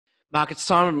Mark, it's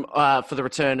time for the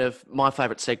return of my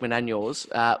favourite segment and yours,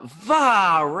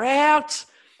 VAR Out.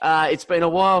 It's been a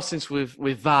while since we've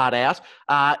VAR'd out.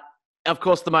 Of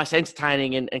course, the most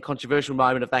entertaining and controversial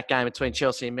moment of that game between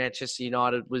Chelsea and Manchester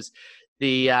United was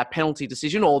the penalty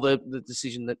decision, or the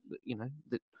decision that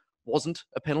that wasn't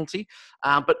a penalty.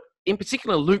 But in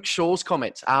particular, Luke Shaw's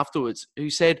comments afterwards, who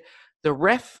said the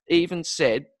ref even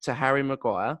said to Harry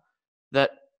Maguire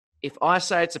that if I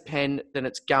say it's a pen, then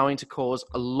it's going to cause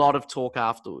a lot of talk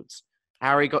afterwards.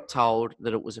 Harry got told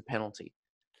that it was a penalty.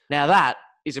 Now that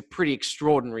is a pretty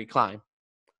extraordinary claim.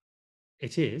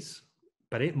 It is,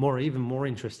 but even more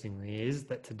interestingly is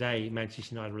that today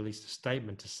Manchester United released a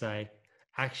statement to say,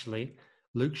 actually,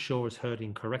 Luke Shaw was heard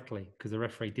incorrectly because the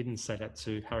referee didn't say that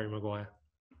to Harry Maguire.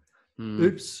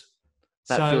 Oops.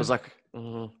 That feels like...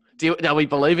 are we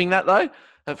believing that, though?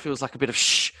 That feels like a bit of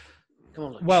shh. Come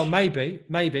on, Luke. Well, maybe.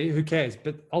 Who cares?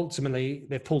 But ultimately,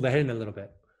 they've pulled their head in a little bit.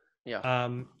 Yeah.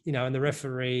 And the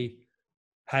referee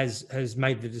has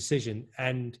made the decision.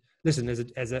 And listen, as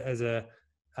a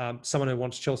someone who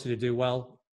wants Chelsea to do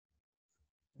well,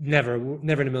 never in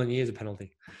a million years a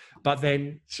penalty. But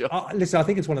then, sure. Listen, I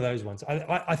think it's one of those ones.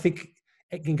 I think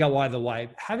it can go either way.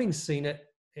 Having seen it,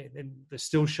 in the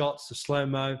still shots, the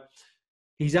slow-mo,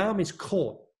 his arm is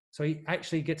caught. So he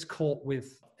actually gets caught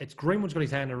with... It's Greenwood's got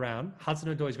his hand around.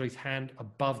 Hudson-Odoi's got his hand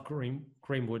above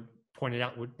Greenwood, pointed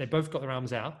outward. They both got their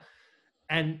arms out.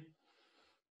 And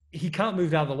he can't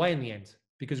move out of the way in the end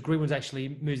because Greenwood's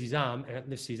actually moves his arm and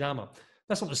lifts his arm up.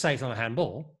 That's not to say it's not a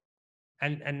handball.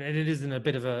 And it is in a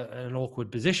bit of an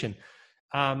awkward position.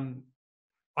 I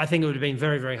think it would have been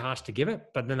very, very harsh to give it.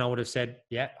 But then I would have said,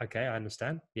 yeah, okay, I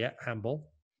understand. Yeah,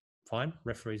 handball. Fine.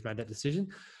 Referee's made that decision.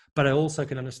 But I also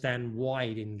can understand why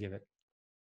he didn't give it.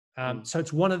 So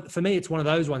for me, it's one of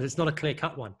those ones. It's not a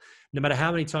clear-cut one. No matter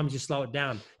how many times you slow it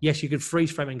down, yes, you could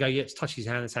freeze frame it and go, yeah, it's touched his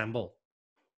hand, it's handball.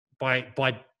 By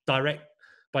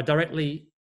directly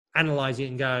analysing it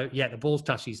and go, yeah, the ball's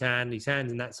touched his hand's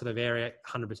in that sort of area,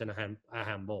 100% a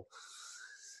handball.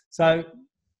 So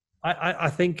I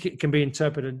think it can be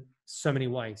interpreted so many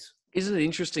ways. Isn't it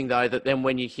interesting, though, that then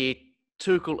when you hear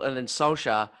Tuchel and then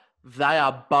Solskjaer, they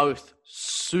are both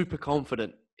super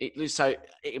confident. So,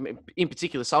 in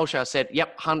particular, Solskjaer said,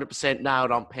 yep, 100% nailed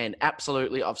on pen.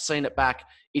 Absolutely. I've seen it back.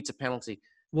 It's a penalty.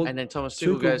 Well, and then Thomas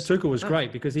Tuchel was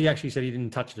great because he actually said he didn't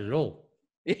touch it at all.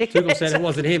 Yeah, Tuchel said it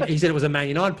wasn't him. He said it was a Man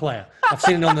United player. I've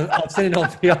seen it on the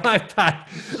iPad.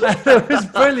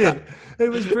 It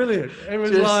was brilliant. It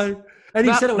was and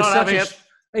he said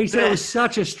it was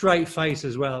such a straight face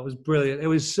as well. It was brilliant. It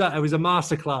was a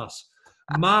masterclass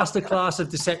of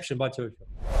deception by Tuchel.